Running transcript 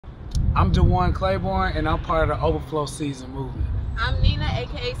I'm DeJuan Claiborne, and I'm part of the Overflow Season Movement. I'm Nina,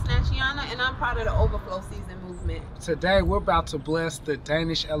 aka Snatchiana, and I'm part of the Overflow Season Movement. Today, we're about to bless the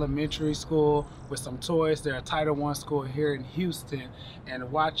Danish Elementary School with some toys. They're a Title I school here in Houston, and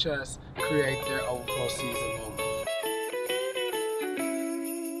watch us create their Overflow Season Movement.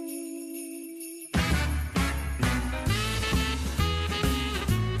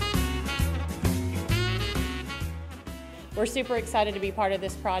 We're super excited to be part of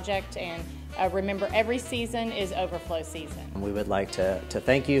this project, and remember, every season is Overflow season. We would like to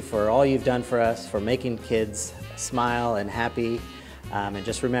thank you for all you've done for us, for making kids smile and happy, and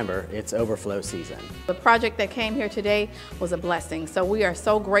just remember, it's Overflow season. The project that came here today was a blessing, so we are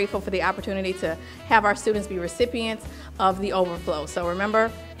so grateful for the opportunity to have our students be recipients of the Overflow. So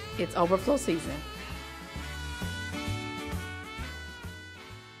remember, it's Overflow season.